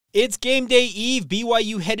It's game day eve.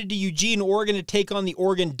 BYU headed to Eugene, Oregon to take on the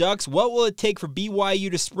Oregon Ducks. What will it take for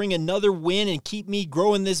BYU to spring another win and keep me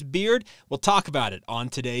growing this beard? We'll talk about it on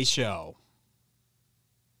today's show.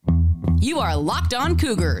 You are Locked On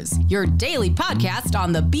Cougars, your daily podcast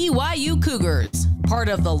on the BYU Cougars, part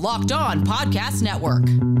of the Locked On Podcast Network,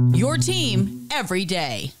 your team every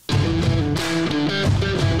day.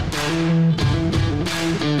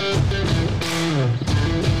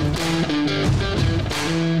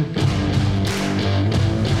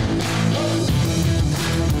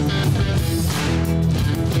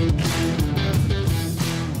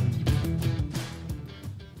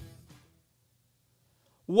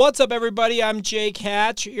 What's up, everybody? I'm Jake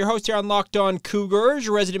Hatch, your host here on Locked On Cougars,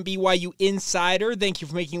 your resident BYU insider. Thank you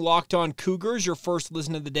for making Locked On Cougars your first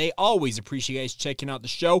listen of the day. Always appreciate you guys checking out the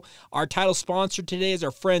show. Our title sponsor today is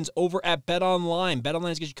our friends over at BetOnline. BetOnline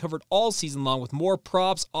has got you covered all season long with more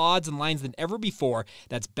props, odds, and lines than ever before.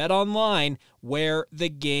 That's BetOnline, where the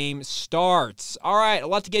game starts. All right, a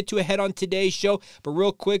lot to get to ahead on today's show, but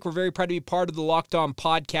real quick, we're very proud to be part of the Locked On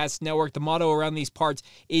Podcast Network. The motto around these parts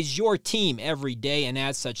is your team every day, and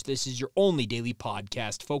as such, this is your only daily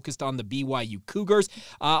podcast focused on the BYU Cougars.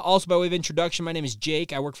 Also, by way of introduction, my name is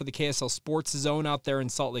Jake. I work for the KSL Sports Zone out there in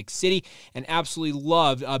Salt Lake City, and absolutely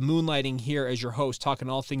love moonlighting here as your host, talking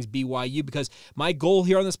all things BYU, because my goal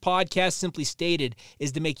here on this podcast, simply stated,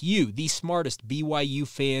 is to make you the smartest BYU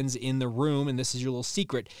fans in the room, and this is your little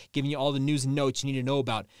secret, giving you all the news and notes you need to know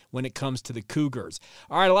about when it comes to the Cougars.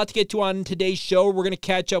 All right, a lot to get to on today's show. We're going to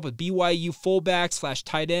catch up with BYU fullback /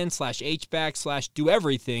 tight end / H-back / do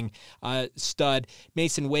everything stud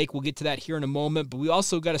Masen Wake. We'll get to that here in a moment, but we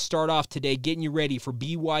also got to start off today getting you ready for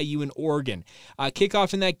BYU and Oregon.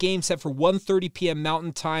 Kickoff in that game set for 1:30 p.m.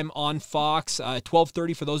 Mountain Time on Fox,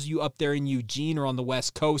 12:30 for those of you up there in Eugene or on the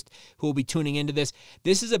West Coast who will be tuning into this.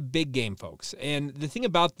 This is a big game, folks, and the thing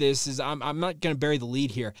about this is I'm not going to bury the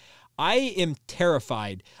lead here. I am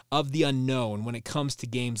terrified of the unknown when it comes to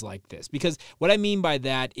games like this, because what I mean by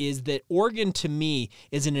that is that Oregon, to me,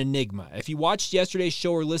 is an enigma. If you watched yesterday's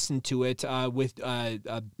show or listened to it with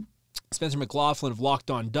Spencer McLaughlin of Locked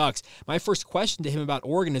On Ducks, my first question to him about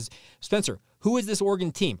Oregon is, Spencer, who is this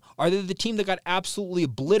Oregon team? Are they the team that got absolutely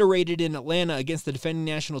obliterated in Atlanta against the defending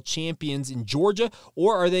national champions in Georgia?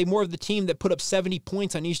 Or are they more of the team that put up 70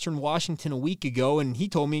 points on Eastern Washington a week ago? And he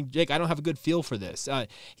told me, Jake, I don't have a good feel for this.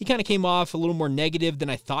 He kind of came off a little more negative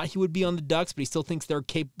than I thought he would be on the Ducks, but he still thinks they're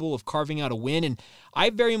capable of carving out a win. And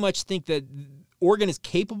I very much think that Oregon is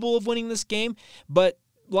capable of winning this game, but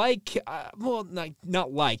unlike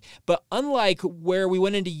where we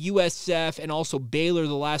went into USF and also Baylor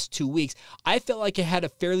the last 2 weeks, I felt like it had a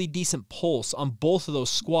fairly decent pulse on both of those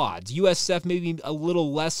squads. USF maybe a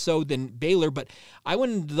little less so than Baylor, but I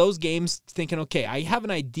went into those games thinking, okay, I have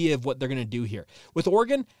an idea of what they're going to do here. With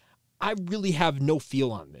Oregon, I really have no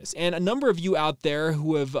feel on this. And a number of you out there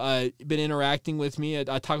who have been interacting with me,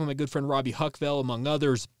 talking with my good friend Robbie Huckville, among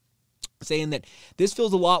others, saying that this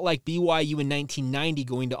feels a lot like BYU in 1990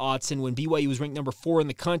 going to Autzen when BYU was ranked number 4 in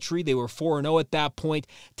the country. They were 4-0 at that point.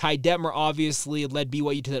 Ty Detmer obviously led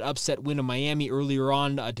BYU to that upset win in Miami earlier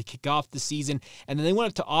on to kick off the season. And then they went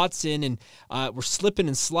up to Autzen and were slipping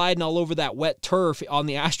and sliding all over that wet turf on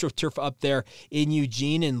the AstroTurf up there in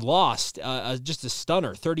Eugene and lost just a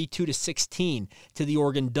stunner, 32-16 to the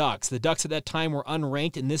Oregon Ducks. The Ducks at that time were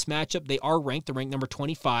unranked. In this matchup, they are ranked. They're ranked number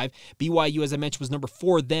 25. BYU, as I mentioned, was number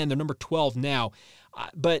 4 then. They're number 12 now.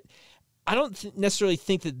 But I don't necessarily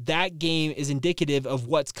think that game is indicative of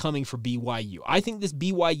what's coming for BYU. I think this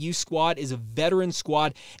BYU squad is a veteran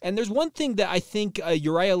squad, and there's one thing that I think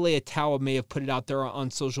Uriah Leatawa may have put it out there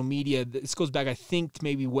on social media. This goes back, I think, to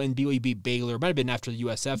maybe when BYU beat Baylor. It might have been after the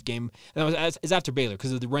USF game. It's after Baylor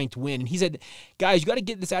because of the ranked win. And he said, guys, you got to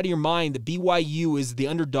get this out of your mind that BYU is the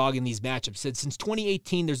underdog in these matchups. He said since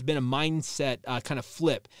 2018, there's been a mindset kind of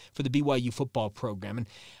flip for the BYU football program. And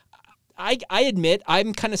I admit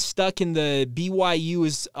I'm kind of stuck in the BYU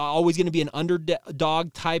is always going to be an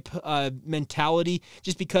underdog type mentality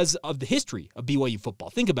just because of the history of BYU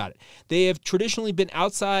football. Think about it. They have traditionally been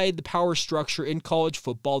outside the power structure in college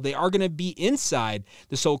football. They are going to be inside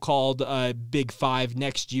the so-called Big Five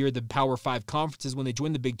next year, the Power Five conferences when they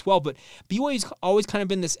join the Big 12. But BYU's always kind of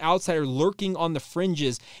been this outsider lurking on the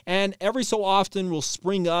fringes, and every so often will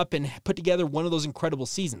spring up and put together one of those incredible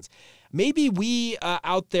seasons. maybe we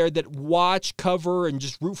out there that watch, cover, and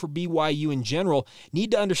just root for BYU in general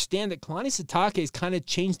need to understand that Kalani Sitake has kind of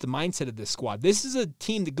changed the mindset of this squad. This is a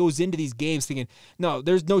team that goes into these games thinking, no,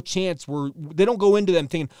 there's no chance. They don't go into them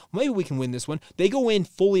thinking, maybe we can win this one. They go in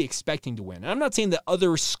fully expecting to win. And I'm not saying that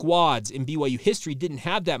other squads in BYU history didn't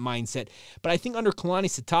have that mindset, but I think under Kalani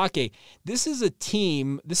Sitake, this is a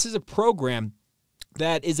team, this is a program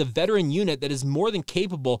that is a veteran unit that is more than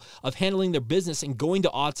capable of handling their business and going to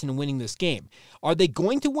Autzen and winning this game. Are they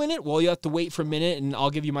going to win it? Well, you have to wait for a minute, and I'll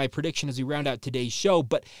give you my prediction as we round out today's show.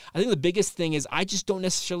 But I think the biggest thing is I just don't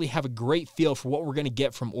necessarily have a great feel for what we're going to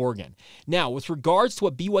get from Oregon. Now, with regards to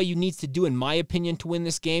what BYU needs to do, in my opinion, to win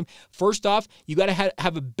this game, first off, you got to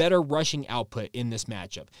have a better rushing output in this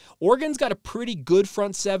matchup. Oregon's got a pretty good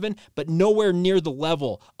front seven, but nowhere near the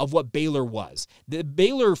level of what Baylor was. The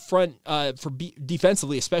Baylor front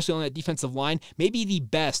defensively, especially on that defensive line, maybe the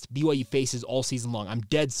best BYU faces all season long. I'm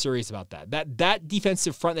dead serious about that. That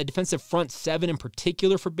defensive front seven in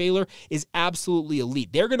particular for Baylor is absolutely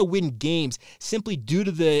elite. They're going to win games simply due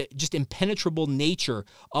to the just impenetrable nature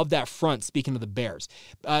of that front, speaking of the Bears.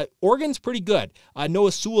 Oregon's pretty good.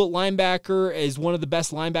 Noah Sewell at linebacker is one of the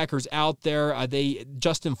best linebackers out there.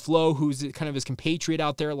 Justin Flo, who's kind of his compatriot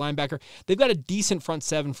out there at linebacker, they've got a decent front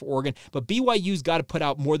seven for Oregon, but BYU's got to put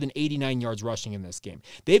out more than 89 yards rushing in this game.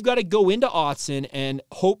 They've got to go into Autzen and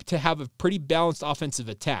hope to have a pretty balanced offensive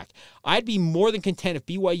attack. I'd be more than content if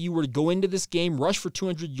BYU were to go into this game, rush for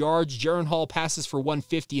 200 yards, Jaron Hall passes for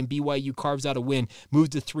 150, and BYU carves out a win, moves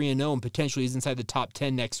to 3-0, and potentially is inside the top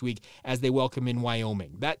 10 next week as they welcome in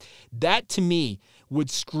Wyoming. That to me would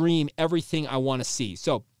scream everything I want to see.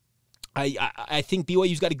 So I think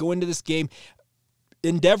BYU's got to go into this game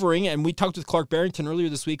endeavoring, and we talked with Clark Barrington earlier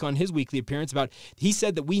this week on his weekly appearance about, he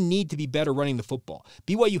said that we need to be better running the football.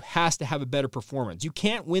 BYU has to have a better performance. You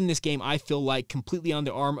can't win this game, I feel like, completely on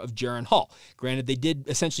the arm of Jaron Hall. Granted, they did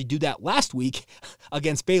essentially do that last week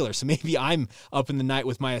against Baylor, so maybe I'm up in the night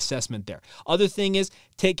with my assessment there. Other thing is,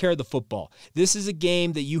 take care of the football. This is a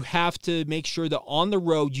game that you have to make sure that on the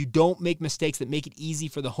road you don't make mistakes that make it easy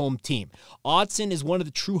for the home team. Autzen is one of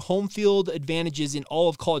the true home field advantages in all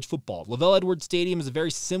of college football. LaVell Edwards Stadium is a very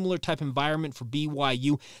similar type environment for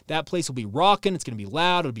BYU. That place will be rocking. It's going to be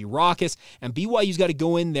loud. It'll be raucous. And BYU's got to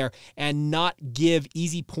go in there and not give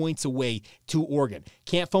easy points away to Oregon.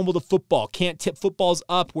 Can't fumble the football. Can't tip footballs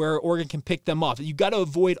up where Oregon can pick them off. You got to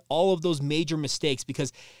avoid all of those major mistakes,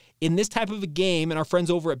 because in this type of a game, and our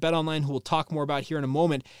friends over at BetOnline, who we'll talk more about here in a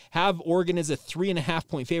moment, have Oregon as a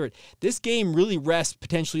 3.5-point favorite. This game really rests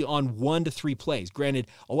potentially on 1 to 3 plays. Granted,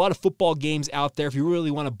 a lot of football games out there, if you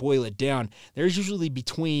really want to boil it down, there's usually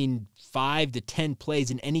between 5 to 10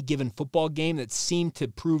 plays in any given football game that seem to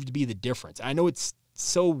prove to be the difference. I know it's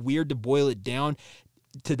so weird to boil it down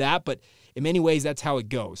to that, but in many ways, that's how it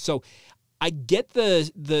goes. So I get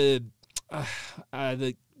the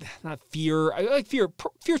not fear. I like fear.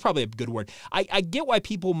 Fear is probably a good word. I get why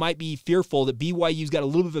people might be fearful that BYU's got a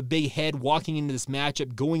little bit of a big head walking into this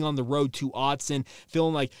matchup, going on the road to Autzen,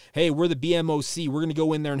 feeling like, hey, we're the BMOC. We're going to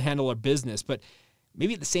go in there and handle our business. But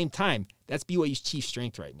maybe at the same time, that's BYU's chief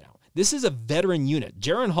strength right now. This is a veteran unit.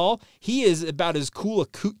 Jaron Hall, he is about as cool a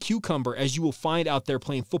cucumber as you will find out there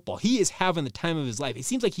playing football. He is having the time of his life. It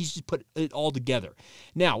seems like he's just put it all together.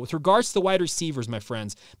 Now, with regards to the wide receivers, my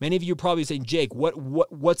friends, many of you are probably saying, Jake,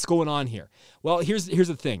 what's going on here? Well, here's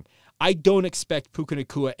the thing. I don't expect Puka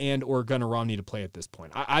Nacua and or Gunnar Romney to play at this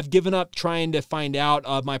point. I've given up trying to find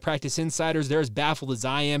out. My practice insiders, they're as baffled as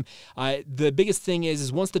I am. The biggest thing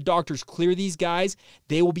is once the doctors clear these guys,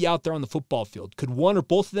 they will be out there on the football field. Could one or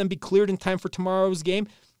both of them be cleared in time for tomorrow's game?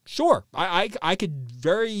 Sure. I could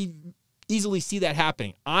very easily see that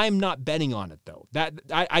happening. I'm not betting on it, though.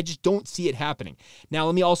 I just don't see it happening. Now,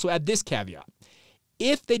 let me also add this caveat.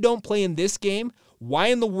 If they don't play in this game, why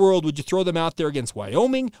in the world would you throw them out there against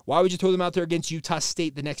Wyoming? Why would you throw them out there against Utah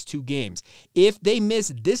State the next 2 games? If they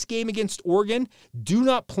miss this game against Oregon, do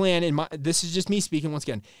not plan, this is just me speaking once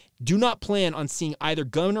again, do not plan on seeing either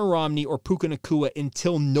Gunnar Romney or Puka Nacua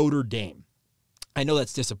until Notre Dame. I know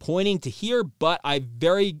that's disappointing to hear, but I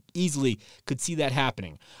very easily could see that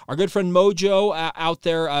happening. Our good friend Mojo out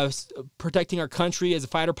there protecting our country as a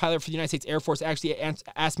fighter pilot for the United States Air Force actually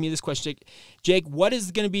asked me this question. Jake,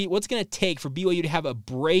 what's going to take for BYU to have a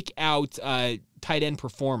breakout tight end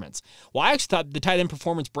performance? Well, I actually thought the tight end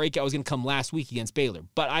performance breakout was going to come last week against Baylor,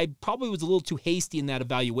 but I probably was a little too hasty in that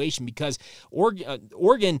evaluation because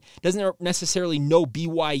Oregon doesn't necessarily know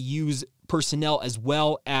BYU's personnel as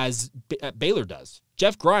well as Baylor does.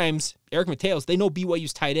 Jeff Grimes Eric Mateos, they know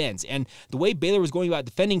BYU's tight ends. And the way Baylor was going about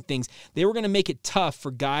defending things, they were going to make it tough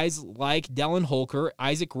for guys like Dallin Holker,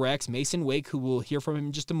 Isaac Rex, Masen Wake, who we'll hear from him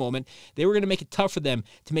in just a moment. They were going to make it tough for them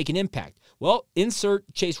to make an impact. Well,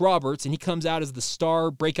 insert Chase Roberts, and he comes out as the star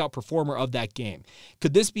breakout performer of that game.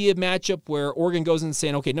 Could this be a matchup where Oregon goes in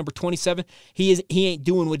saying, okay, number 27, he ain't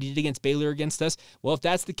doing what he did against Baylor against us? Well, if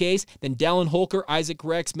that's the case, then Dallin Holker, Isaac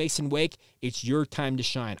Rex, Masen Wake, it's your time to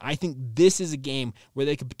shine. I think this is a game where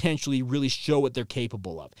they could potentially really show what they're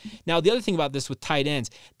capable of. Now, the other thing about this with tight ends,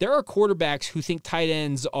 there are quarterbacks who think tight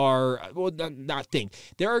ends are, well, not think.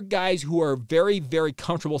 There are guys who are very, very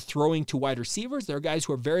comfortable throwing to wide receivers. There are guys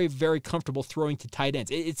who are very, very comfortable throwing to tight ends.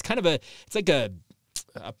 It's kind of it's like a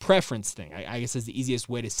preference thing, I guess is the easiest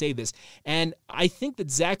way to say this. And I think that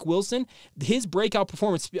Zach Wilson, his breakout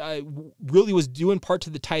performance really was due in part to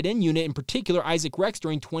the tight end unit, in particular Isaac Rex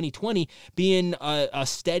during 2020 being a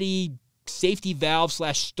steady safety valve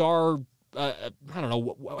 / star. I don't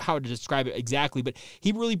know how to describe it exactly, but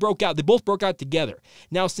he really broke out. They both broke out together.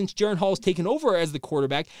 Now, since Jaren Hall has taken over as the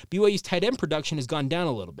quarterback, BYU's tight end production has gone down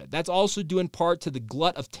a little bit. That's also due in part to the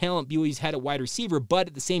glut of talent BYU's had at wide receiver, but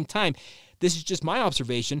at the same time, this is just my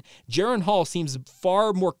observation, Jaren Hall seems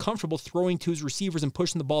far more comfortable throwing to his receivers and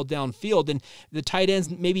pushing the ball downfield, and the tight ends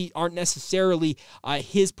maybe aren't necessarily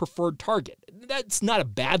his preferred target. That's not a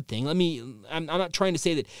bad thing. I'm not trying to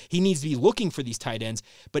say that he needs to be looking for these tight ends,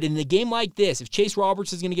 but in a game like this, if Chase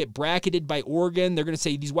Roberts is going to get bracketed by Oregon, they're going to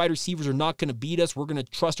say these wide receivers are not going to beat us, we're going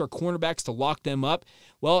to trust our cornerbacks to lock them up.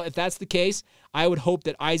 Well, if that's the case, I would hope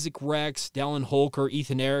that Isaac Rex, Dallin Holker,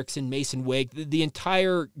 Ethan Erickson, Masen Wake, the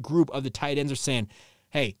entire group of the tight ends are saying,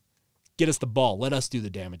 hey, get us the ball. Let us do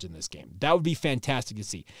the damage in this game. That would be fantastic to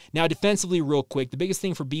see. Now, defensively, real quick, the biggest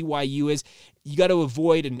thing for BYU is you got to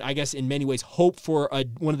avoid, and I guess in many ways, hope for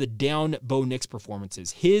one of the down Bo Nix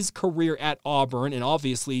performances. His career at Auburn, and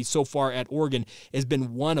obviously so far at Oregon, has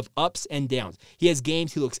been one of ups and downs. He has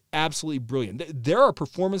games he looks absolutely brilliant. There are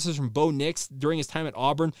performances from Bo Nix during his time at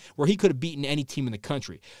Auburn where he could have beaten any team in the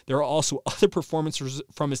country. There are also other performances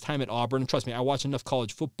from his time at Auburn, and trust me, I watch enough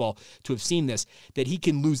college football to have seen this, that he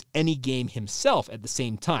can lose any game himself at the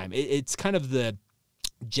same time. It's kind of the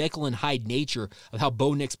Jekyll and Hyde nature of how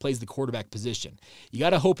Bo Nix plays the quarterback position. You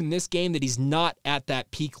got to hope in this game that he's not at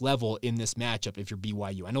that peak level in this matchup if you're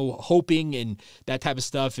BYU. I know hoping and that type of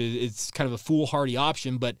stuff is kind of a foolhardy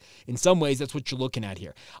option, but in some ways that's what you're looking at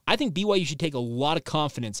here. I think BYU should take a lot of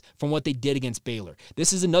confidence from what they did against Baylor.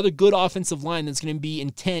 This is another good offensive line that's going to be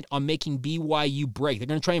intent on making BYU break. They're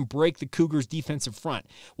going to try and break the Cougars' defensive front.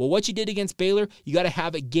 Well, what you did against Baylor, you got to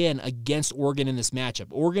have again against Oregon in this matchup.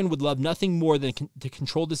 Oregon would love nothing more than to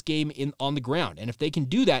control this game on the ground. And if they can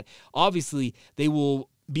do that, obviously they will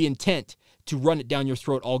be intent to run it down your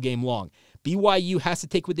throat all game long. BYU has to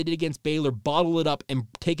take what they did against Baylor, bottle it up, and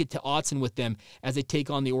take it to Autzen with them as they take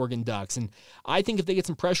on the Oregon Ducks. And I think if they get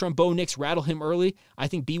some pressure on Bo Nix, rattle him early, I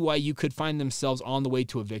think BYU could find themselves on the way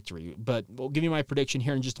to a victory. But we'll give you my prediction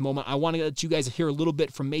here in just a moment. I want to let you guys hear a little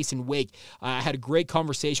bit from Masen Wake. I had a great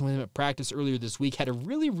conversation with him at practice earlier this week, had a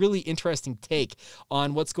really, really interesting take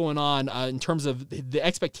on what's going on in terms of the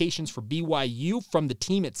expectations for BYU from the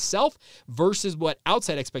team itself versus what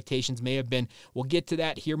outside expectations may have been. We'll get to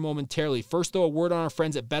that here momentarily. First, though, a word on our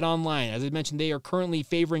friends at BetOnline. As I mentioned, they are currently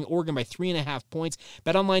favoring Oregon by 3.5 points.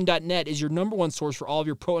 BetOnline.net is your number one source for all of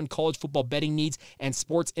your pro and college football betting needs and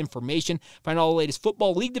sports information. Find all the latest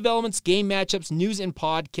football league developments, game matchups, news, and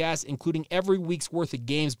podcasts, including every week's worth of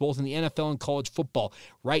games, both in the NFL and college football,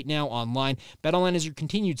 right now online. BetOnline is your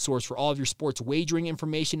continued source for all of your sports wagering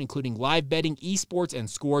information, including live betting, esports, and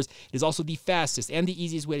scores. It is also the fastest and the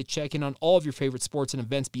easiest way to check in on all of your favorite sports and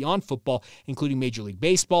events beyond football, including Major League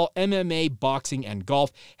Baseball, MMA, boxing, and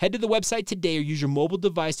golf. Head to the website today or use your mobile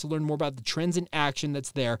device to learn more about the trends in action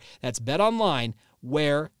that's there. That's BetOnline,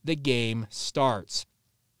 where the game starts.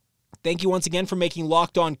 Thank you once again for making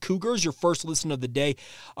Locked On Cougars your first listen of the day.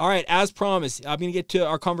 All right, as promised, I'm going to get to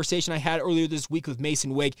our conversation I had earlier this week with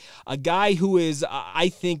Masen Wake, a guy who is, I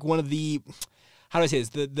think, one of the... how do I say this?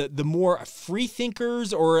 The more free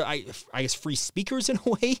thinkers, or I guess free speakers in a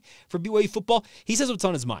way, for BYU football. He says what's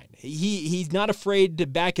on his mind. He's not afraid to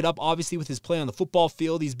back it up, obviously, with his play on the football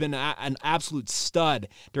field. He's been an absolute stud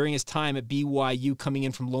during his time at BYU, coming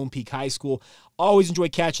in from Lone Peak High School. Always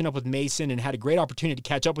enjoyed catching up with Masen and had a great opportunity to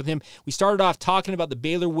catch up with him. We started off talking about the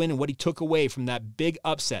Baylor win and what he took away from that big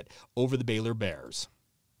upset over the Baylor Bears.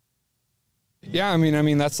 Yeah, I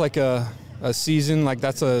mean that's like a season, like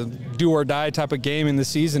that's a do or die type of game in the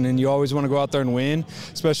season, and you always want to go out there and win,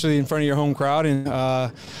 especially in front of your home crowd. And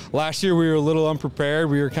last year we were a little unprepared.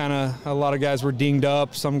 We were a lot of guys were dinged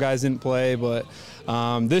up. Some guys didn't play, but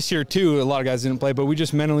this year too, a lot of guys didn't play. But we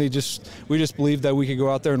just mentally we believed that we could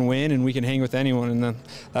go out there and win, and we can hang with anyone, and then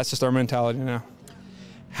that's just our mentality now.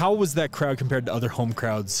 How was that crowd compared to other home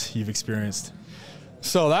crowds you've experienced?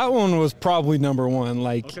 So that one was probably number one,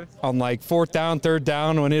 on like fourth down, third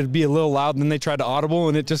down, when it'd be a little loud, and then they tried to audible,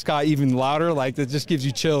 and it just got even louder. Like, it just gives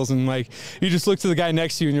you chills, and like you just look to the guy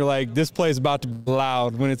next to you, and you're like, this play is about to be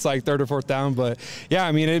loud when it's like third or fourth down. But yeah,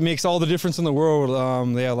 I mean, it makes all the difference in the world.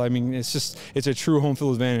 Yeah, I mean, it's a true home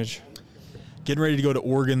field advantage. Getting ready to go to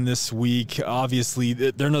Oregon this week. Obviously,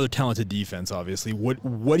 they're another talented defense. Obviously,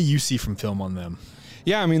 what do you see from film on them?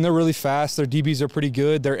 Yeah, I mean, they're really fast. Their DBs are pretty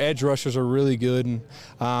good. Their edge rushers are really good.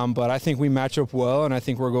 And, but I think we match up well, and I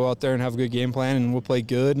think we'll go out there and have a good game plan, and we'll play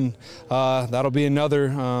good. And that'll be another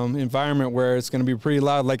environment where it's going to be pretty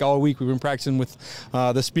loud. Like all week, we've been practicing with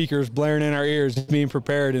the speakers blaring in our ears, being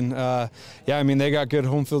prepared. And, yeah, I mean, they got good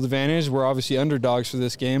home field advantage. We're obviously underdogs for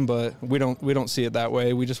this game, but we don't see it that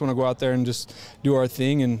way. We just want to go out there and just do our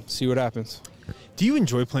thing and see what happens. Do you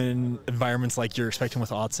enjoy playing in environments like you're expecting with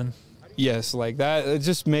Autzen? Yes, like that. It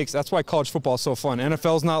just that's why college football is so fun.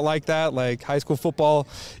 NFL's not like that. Like high school football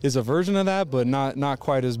is a version of that, but not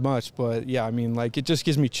quite as much. But yeah, I mean, like it just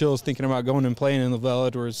gives me chills thinking about going and playing in the Vel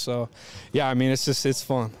Edwards. So yeah, I mean, it's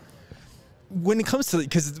fun. When it comes to,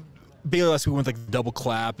 because Baylor last week went like double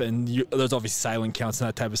clap, and there's obviously silent counts and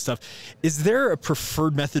that type of stuff. Is there a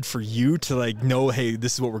preferred method for you to like know, hey,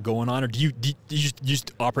 this is what we're going on, or do you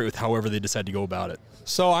just operate with however they decide to go about it?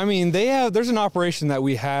 So I mean, there's an operation that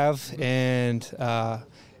we have, and I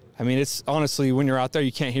mean, it's honestly, when you're out there,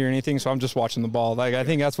 you can't hear anything, so I'm just watching the ball. Like I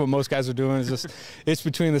think that's what most guys are doing, is just it's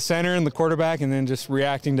between the center and the quarterback, and then just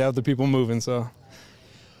reacting to other people moving. So.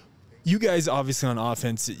 You guys, obviously, on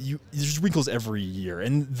offense, there's wrinkles every year.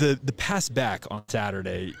 And the pass back on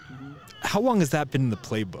Saturday, how long has that been in the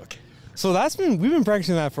playbook? So we've been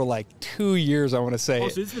practicing that for like 2 years, I want to say. Oh,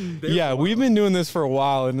 so it's been there yeah, we've been doing this for a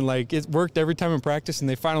while, and like it worked every time in practice, and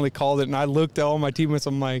they finally called it, and I looked at all my teammates,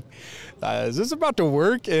 I'm like, is this about to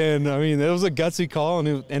work? And I mean, it was a gutsy call, and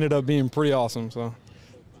it ended up being pretty awesome. So.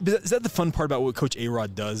 Is that the fun part about what Coach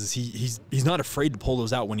A-Rod does? Is he's not afraid to pull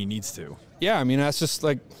those out when he needs to? Yeah, I mean, that's just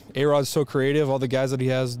like A-Rod's so creative. All the guys that he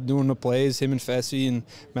has doing the plays, him and Fessy and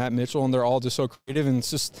Matt Mitchell, and they're all just so creative. And it's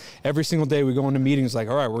just every single day we go into meetings like,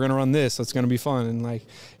 all right, we're going to run this. It's going to be fun. And like,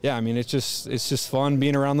 yeah, I mean, it's just fun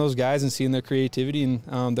being around those guys and seeing their creativity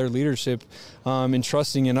and their leadership and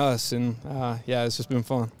trusting in us. And yeah, it's just been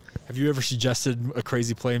fun. Have you ever suggested a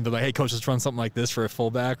crazy play and been like, hey, coach, let's run something like this for a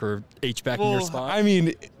fullback or H-back in your spot? I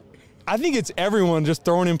mean, I think it's everyone just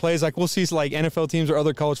throwing in plays. Like we'll see like NFL teams or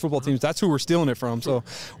other college football teams. That's who we're stealing it from. So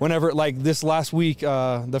whenever, like this last week,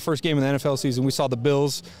 the first game of the NFL season, we saw the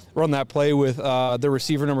Bills run that play with the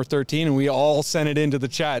receiver number 13, and we all sent it into the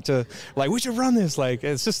chat to like, we should run this. Like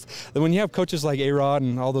it's just when you have coaches like A-Rod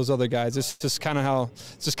and all those other guys, it's just kind of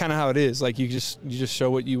how it is. Like you just show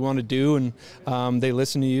what you want to do, and they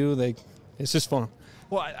listen to you. It's just fun.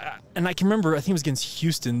 Well, I can remember, I think it was against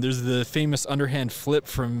Houston, there's the famous underhand flip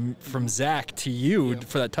from Zach to you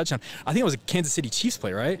for that touchdown. I think it was a Kansas City Chiefs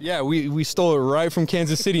play, right? Yeah, we stole it right from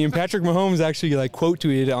Kansas City, and Patrick Mahomes actually like quote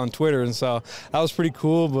tweeted it on Twitter, and so that was pretty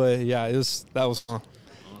cool. But yeah, that was fun.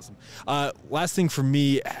 Awesome. Last thing for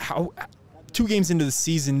me, how 2 games into the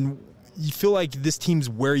season, you feel like this team's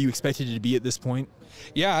where you expected it to be at this point?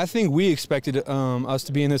 Yeah, I think we expected us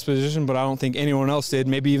to be in this position, but I don't think anyone else did.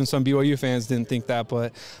 Maybe even some BYU fans didn't think that.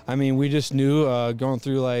 But, I mean, we just knew going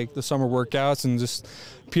through, like, the summer workouts and just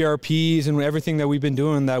PRPs and everything that we've been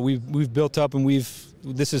doing that we've built up, and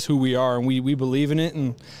this is who we are, and we believe in it.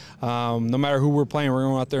 And no matter who we're playing, we're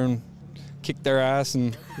going out there and kick their ass.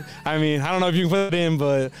 And, I mean, I don't know if you can put it in,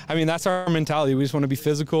 but, I mean, that's our mentality. We just want to be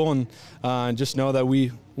physical and just know that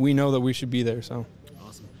we know that we should be there. So,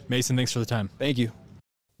 awesome. Masen, thanks for the time. Thank you.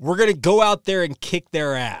 We're going to go out there and kick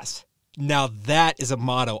their ass. Now, that is a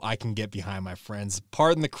motto I can get behind, my friends.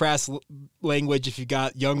 Pardon the crass language if you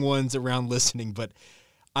got young ones around listening, but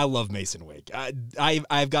I love Masen Wake.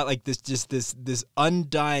 I've got like this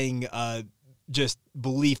undying just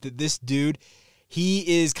belief that this dude,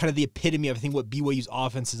 he is kind of the epitome of, I think, what BYU's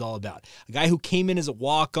offense is all about. A guy who came in as a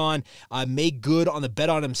walk-on, made good on the bet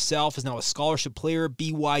on himself, is now a scholarship player at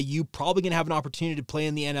BYU, probably going to have an opportunity to play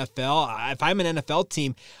in the NFL. If I'm an NFL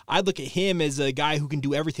team, I'd look at him as a guy who can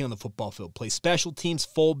do everything on the football field, play special teams,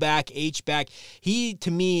 fullback, H-back. He,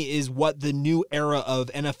 to me, is what the new era of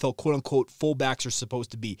NFL quote-unquote fullbacks are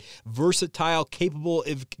supposed to be. Versatile, capable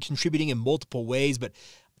of contributing in multiple ways, but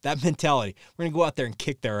that mentality, we're going to go out there and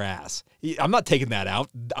kick their ass. I'm not taking that out.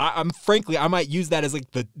 Frankly, I might use that as like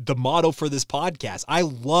the motto for this podcast. I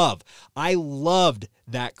loved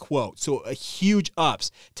that quote. So a huge ups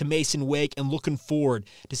to Masen Wake, and looking forward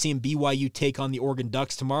to seeing BYU take on the Oregon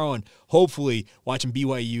Ducks tomorrow, and hopefully watching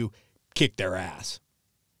BYU kick their ass.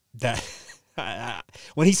 That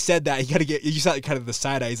when he said that, you saw kind of the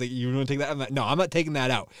side eye. He's like, "You want to take that?" I'm like, "No, I'm not taking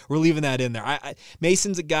that out. We're leaving that in there."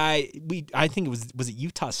 Mason's a guy. I think it was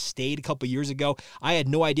Utah State a couple years ago. I had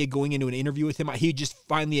no idea going into an interview with him. He just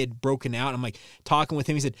finally had broken out. I'm like talking with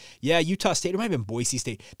him. He said, "Yeah, Utah State. It might have been Boise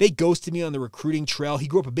State. They ghosted me on the recruiting trail." He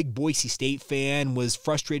grew up a big Boise State fan. Was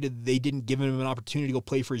frustrated that they didn't give him an opportunity to go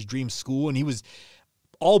play for his dream school, and he was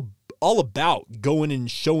all about going and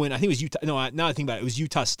showing. I think it was Utah. No, now I think about it, it was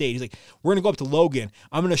Utah State. He's like, "We're gonna go up to Logan.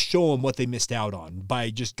 I'm gonna show them what they missed out on by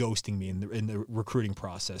just ghosting me in the recruiting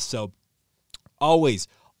process." So, always,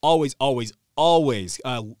 the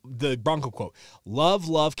Bronco quote: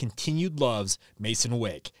 "Love, continued loves, Masen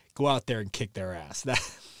Wake." Go out there and kick their ass. That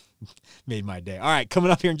made my day. All right,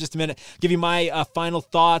 coming up here in just a minute, give you my final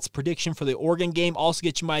thoughts, prediction for the Oregon game. Also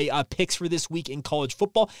get you my picks for this week in college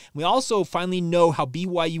football. We also finally know how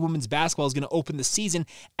BYU women's basketball is going to open the season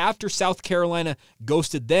after South Carolina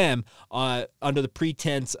ghosted them under the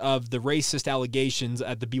pretense of the racist allegations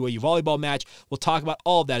at the BYU volleyball match. We'll talk about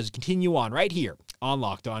all of that as we continue on right here on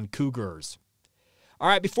Locked On Cougars. All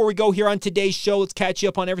right, before we go here on today's show, let's catch you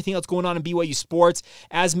up on everything that's going on in BYU sports.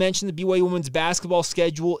 As mentioned, the BYU women's basketball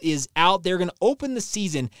schedule is out. They're going to open the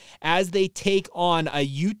season as they take on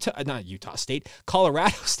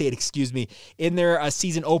Colorado State, in their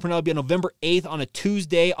season opener. It'll be on November 8th on a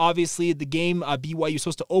Tuesday. Obviously, the game BYU was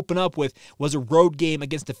supposed to open up with was a road game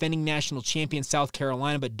against defending national champion South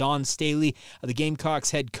Carolina, but Dawn Staley, the Gamecocks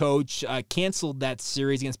head coach, canceled that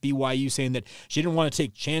series against BYU, saying that she didn't want to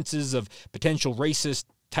take chances of potential racist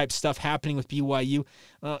type stuff happening with BYU.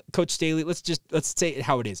 Coach Staley, let's say it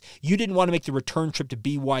how it is. You didn't want to make the return trip to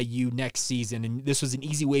BYU next season, and this was an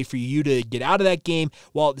easy way for you to get out of that game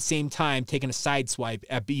while at the same time taking a side swipe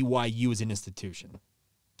at BYU as an institution.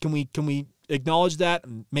 Can we acknowledge that?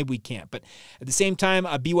 Maybe we can't. But at the same time,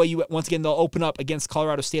 BYU, once again, they'll open up against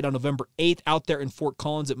Colorado State on November 8th out there in Fort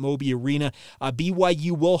Collins at Moby Arena.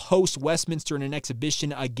 BYU will host Westminster in an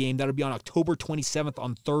exhibition game. That'll be on October 27th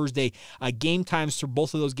on Thursday. Game times for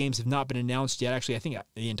both of those games have not been announced yet. Actually, I think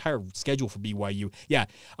the entire schedule for BYU.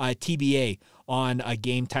 TBA on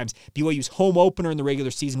game times. BYU's home opener in the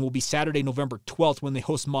regular season will be Saturday, November 12th when they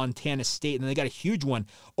host Montana State. And they got a huge one.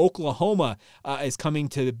 Oklahoma is coming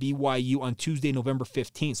to BYU on Tuesday, November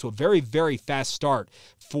 15th. So a very, very fast start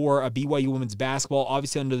for BYU women's basketball.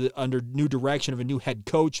 Obviously under new direction of a new head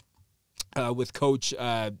coach with Coach,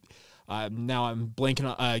 now I'm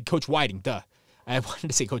blanking on, Coach Whiting, duh. I wanted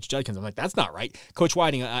to say Coach Judkins. I'm like, that's not right. Coach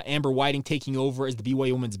Whiting, Amber Whiting taking over as the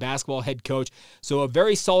BYU women's basketball head coach. So a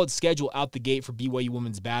very solid schedule out the gate for BYU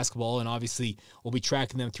women's basketball, and obviously we'll be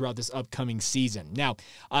tracking them throughout this upcoming season. Now,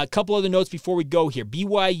 a couple other notes before we go here.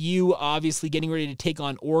 BYU obviously getting ready to take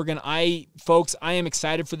on Oregon. I am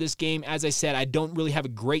excited for this game. As I said, I don't really have a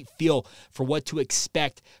great feel for what to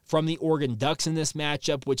expect from the Oregon Ducks in this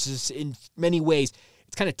matchup, which is in many ways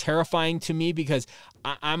it's kind of terrifying to me because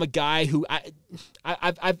I'm a guy who I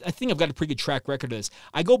think I've got a pretty good track record of this.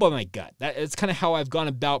 I go by my gut. That's kind of how I've gone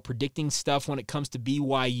about predicting stuff when it comes to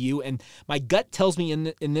BYU, and my gut tells me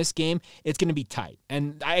in this game it's going to be tight.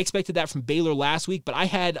 And I expected that from Baylor last week, but I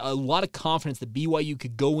had a lot of confidence that BYU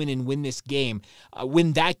could go in and win this game,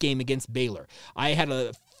 win that game against Baylor. I had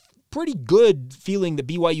a pretty good feeling that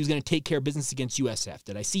BYU is going to take care of business against USF.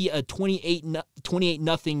 Did I see a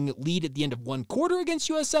 28-0 lead at the end of one quarter against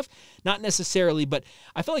USF? Not necessarily, but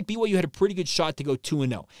I felt like BYU had a pretty good shot to go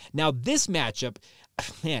 2-0. Now, this matchup,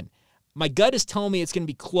 man, my gut is telling me it's going to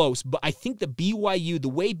be close, but I think the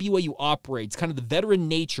way BYU operates, kind of the veteran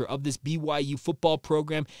nature of this BYU football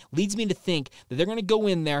program, leads me to think that they're going to go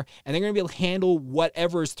in there and they're going to be able to handle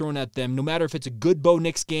whatever is thrown at them, no matter if it's a good Bo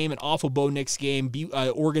Nix game, an awful Bo Nix game.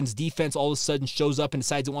 Oregon's defense all of a sudden shows up and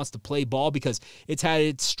decides it wants to play ball because it's had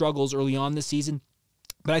its struggles early on this season.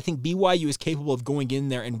 But I think BYU is capable of going in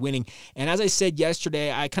there and winning. And as I said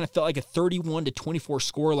yesterday, I kind of felt like a 31-24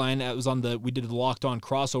 scoreline. That was we did the Locked On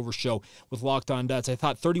crossover show with Locked On Ducks. I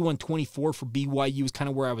thought 31-24 for BYU is kind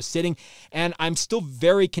of where I was sitting. And I'm still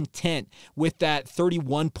very content with that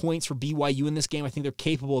 31 points for BYU in this game. I think they're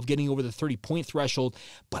capable of getting over the 30-point threshold.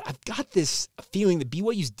 But I've got this feeling that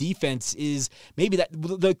BYU's defense is maybe that.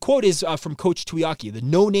 The quote is from Coach Tuiaki, the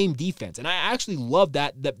no-name defense. And I actually love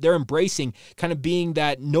that they're embracing kind of being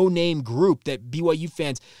that no-name group that BYU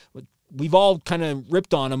fans, we've all kind of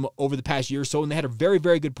ripped on them over the past year or so, and they had a very,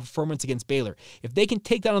 very good performance against Baylor. If they can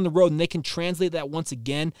take that on the road and they can translate that once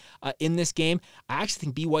again in this game, I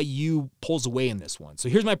actually think BYU pulls away in this one. So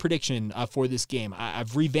here's my prediction for this game.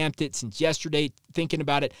 I've revamped it since yesterday, thinking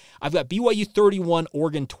about it. I've got BYU 31,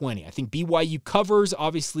 Oregon 20. I think BYU covers,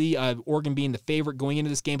 obviously, Oregon being the favorite going into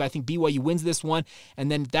this game, but I think BYU wins this one,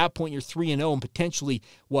 and then at that point you're 3-0 and potentially,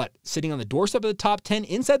 sitting on the doorstep of the top 10,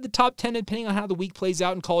 inside the top 10, depending on how the week plays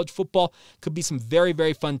out in college football. Could be some very,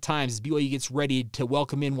 very fun times as BYU gets ready to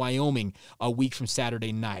welcome in Wyoming a week from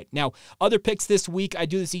Saturday night. Now, other picks this week. I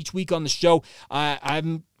do this each week on the show.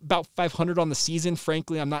 I'm about 500 on the season.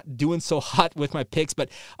 Frankly, I'm not doing so hot with my picks, but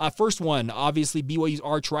first one, obviously BYU's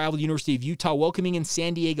arch rival, University of Utah, welcoming in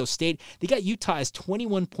San Diego State. They got Utah as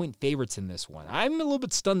 21-point favorites in this one. I'm a little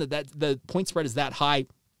bit stunned that the point spread is that high.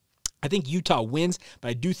 I think Utah wins, but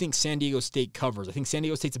I do think San Diego State covers. I think San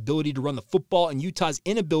Diego State's ability to run the football and Utah's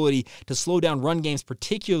inability to slow down run games,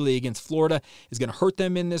 particularly against Florida, is going to hurt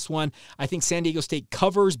them in this one. I think San Diego State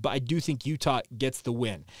covers, but I do think Utah gets the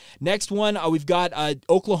win. Next one, we've got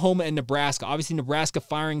Oklahoma and Nebraska. Obviously, Nebraska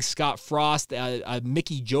firing Scott Frost,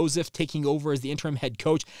 Mickey Joseph taking over as the interim head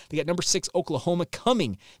coach. They got number 6 Oklahoma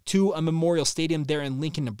coming to a Memorial Stadium there in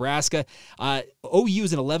Lincoln, Nebraska. OU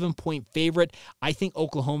is an 11-point favorite. I think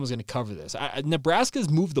Oklahoma is going to cover this. Nebraska's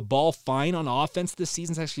moved the ball fine on offense this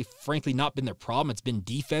season. It's actually, frankly, not been their problem. It's been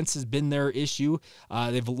defense has been their issue.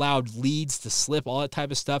 They've allowed leads to slip, all that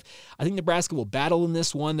type of stuff. I think Nebraska will battle in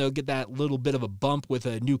this one. They'll get that little bit of a bump with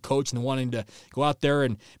a new coach and wanting to go out there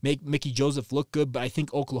and make Mickey Joseph look good, but I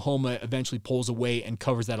think Oklahoma eventually pulls away and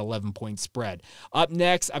covers that 11-point spread. Up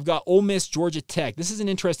next, I've got Ole Miss, Georgia Tech. This is an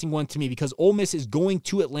interesting one to me because Ole Miss is going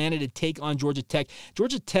to Atlanta to take on Georgia Tech.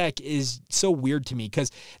 Georgia Tech is so weird to me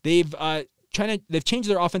because they've changed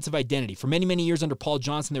their offensive identity. For many, many years under Paul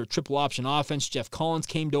Johnson, they were triple option offense. Jeff Collins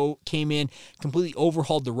came in, completely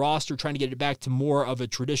overhauled the roster, trying to get it back to more of a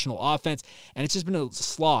traditional offense, and it's just been a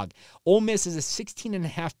slog. Ole Miss is a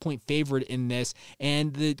 16.5-point favorite in this,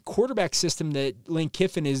 and the quarterback system that Lane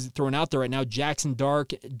Kiffin is throwing out there right now, Jackson Dart,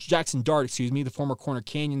 the former Corner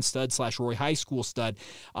Canyon stud / Roy High School stud,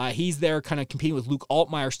 he's there kind of competing with Luke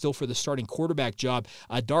Altmaier still for the starting quarterback job.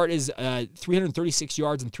 Dart is 336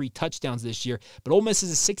 yards and 3 touchdowns this year, but Ole Miss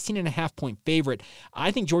is a 16.5-point favorite. I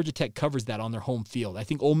think Georgia Tech covers that on their home field. I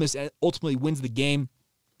think Ole Miss ultimately wins the game,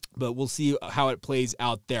 but we'll see how it plays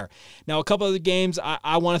out there. Now, a couple other games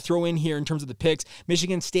I want to throw in here in terms of the picks.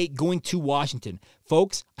 Michigan State going to Washington.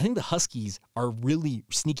 Folks, I think the Huskies are really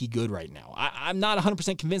sneaky good right now. I'm not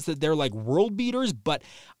 100% convinced that they're like world beaters, but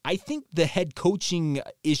I think the head coaching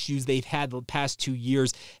issues they've had the past 2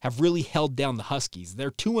 years have really held down the Huskies.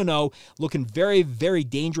 They're 2-0, looking very, very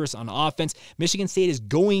dangerous on offense. Michigan State is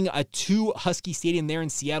going to Husky Stadium there in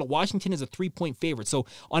Seattle. Washington is a 3-point favorite. So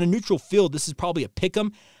on a neutral field, this is probably a pick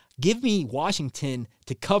 'em. Give me Washington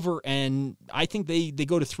to cover, and I think they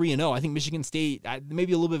go to 3-0. I think Michigan State,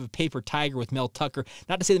 maybe a little bit of a paper tiger with Mel Tucker.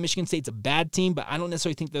 Not to say that Michigan State's a bad team, but I don't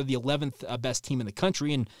necessarily think they're the 11th best team in the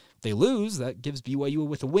country, and if they lose, that gives BYU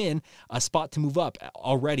with a win a spot to move up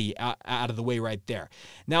already out of the way right there.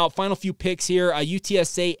 Now, final few picks here.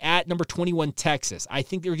 UTSA at number 21, Texas. I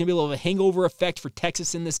think there's going to be a little of a hangover effect for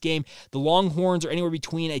Texas in this game. The Longhorns are anywhere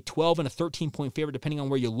between a 12 and a 13-point favorite, depending on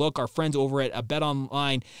where you look. Our friends over at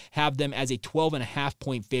BetOnline have them as a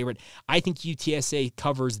 12.5-point favorite. I think UTSA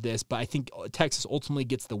covers this, but I think Texas ultimately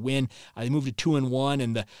gets the win. They move to 2-1,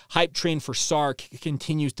 and the hype train for Sark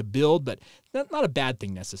continues to build, but not a bad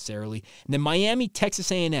thing necessarily. And then Miami,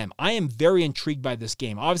 Texas A&M. I am very intrigued by this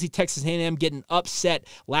game. Obviously, Texas A&M getting upset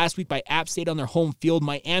last week by App State on their home field.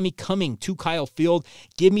 Miami coming to Kyle Field.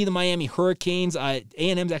 Give me the Miami Hurricanes.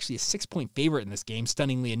 A&M is actually a 6-point favorite in this game,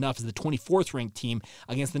 stunningly enough, as the 24th ranked team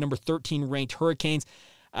against the number 13 ranked Hurricanes.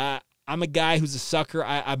 I'm a guy who's a sucker.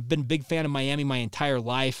 I've been a big fan of Miami my entire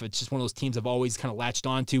life. It's just one of those teams I've always kind of latched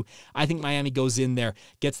onto. I think Miami goes in there,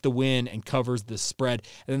 gets the win, and covers the spread.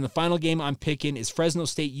 And then the final game I'm picking is Fresno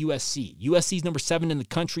State USC. USC is number 7 in the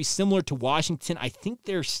country, similar to Washington. I think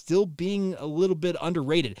they're still being a little bit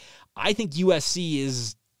underrated. I think USC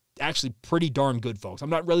is actually pretty darn good, folks. I'm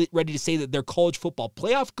not really ready to say that they're college football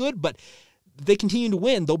playoff good, but if they continue to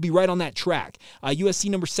win, they'll be right on that track. USC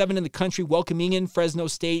number 7 in the country, welcoming in Fresno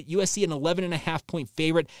State. USC an 11.5-point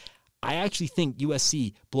favorite. I actually think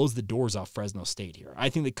USC blows the doors off Fresno State here. I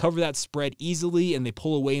think they cover that spread easily, and they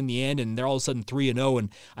pull away in the end, and they're all of a sudden 3-0. And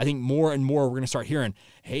I think more and more we're going to start hearing,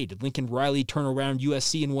 hey, did Lincoln Riley turn around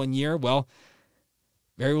USC in 1 year? Well,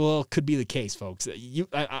 very well could be the case, folks.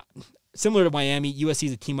 Similar to Miami, USC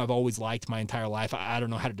is a team I've always liked my entire life. I don't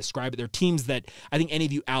know how to describe it. They're teams that I think any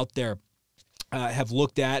of you out there have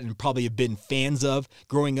looked at and probably have been fans of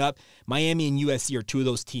growing up. Miami and USC are two of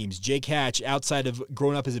those teams. Jake Hatch, outside of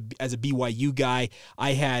growing up as a BYU guy,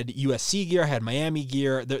 I had USC gear, I had Miami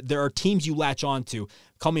gear. There are teams you latch on to.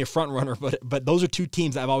 Call me a front runner, but those are two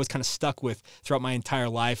teams I've always kind of stuck with throughout my entire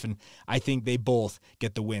life, and I think they both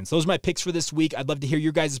get the win. So those are my picks for this week. I'd love to hear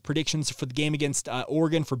your guys' predictions for the game against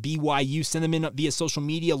Oregon for BYU. Send them in via social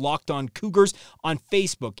media, Locked On Cougars on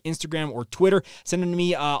Facebook, Instagram, or Twitter. Send them to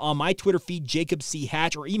me on my Twitter feed, Jacob C.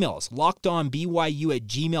 Hatch, or email us,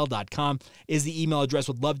 lockedonbyu@gmail.com is the email address.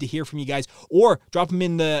 Would love to hear from you guys, or drop them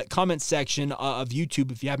in the comments section of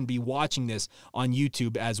YouTube if you happen to be watching this on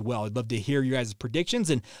YouTube as well. I'd love to hear your guys'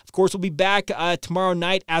 predictions. And, of course, we'll be back tomorrow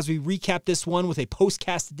night as we recap this one with a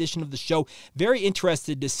postcast edition of the show. Very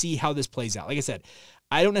interested to see how this plays out. Like I said,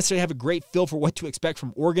 I don't necessarily have a great feel for what to expect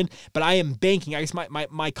from Oregon, but I am banking. I guess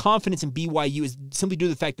my confidence in BYU is simply due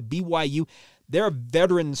to the fact that BYU, they're a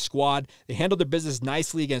veteran squad. They handled their business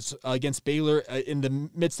nicely against Baylor in the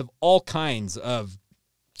midst of all kinds of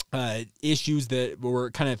issues that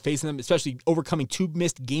were kind of facing them, especially overcoming 2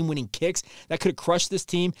 missed game-winning kicks. That could have crushed this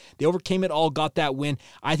team. They overcame it all, got that win.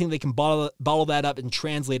 I think they can bottle that up and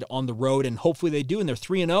translate it on the road, and hopefully they do, and they're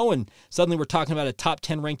 3-0, and suddenly we're talking about a top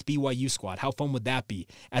 10 ranked BYU squad. How fun would that be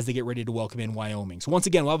as they get ready to welcome in Wyoming? So once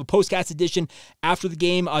again, we'll have a postcast edition after the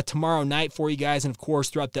game tomorrow night for you guys, and of course,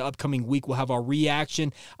 throughout the upcoming week, we'll have our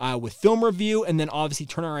reaction with film review, and then obviously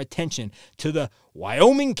turn our attention to the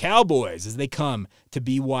Wyoming Cowboys as they come to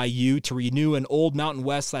BYU to renew an old Mountain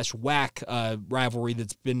West / WAC rivalry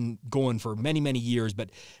that's been going for many, many years, but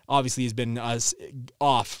obviously has been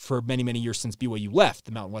off for many, many years since BYU left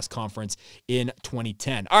the Mountain West Conference in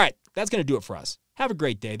 2010. All right, that's going to do it for us. Have a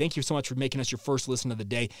great day. Thank you so much for making us your first listen of the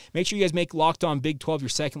day. Make sure you guys make Locked On Big 12 your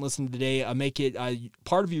second listen of the day. Make it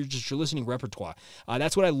part of your listening repertoire.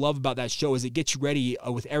 That's what I love about that show is it gets you ready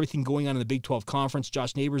with everything going on in the Big 12 Conference.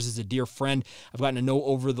 Josh Neighbors is a dear friend I've gotten to know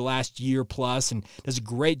over the last year plus and does a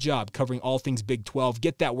great job covering all things Big 12.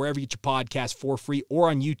 Get that wherever you get your podcast for free or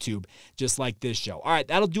on YouTube, just like this show. All right,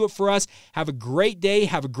 that'll do it for us. Have a great day.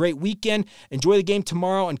 Have a great weekend. Enjoy the game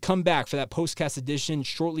tomorrow and come back for that postcast edition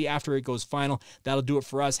shortly after it goes final. That'll do it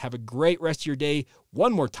for us. Have a great rest of your day.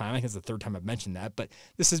 One more time. I think it's the third time I've mentioned that, but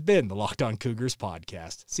this has been the Locked On Cougars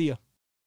podcast. See ya.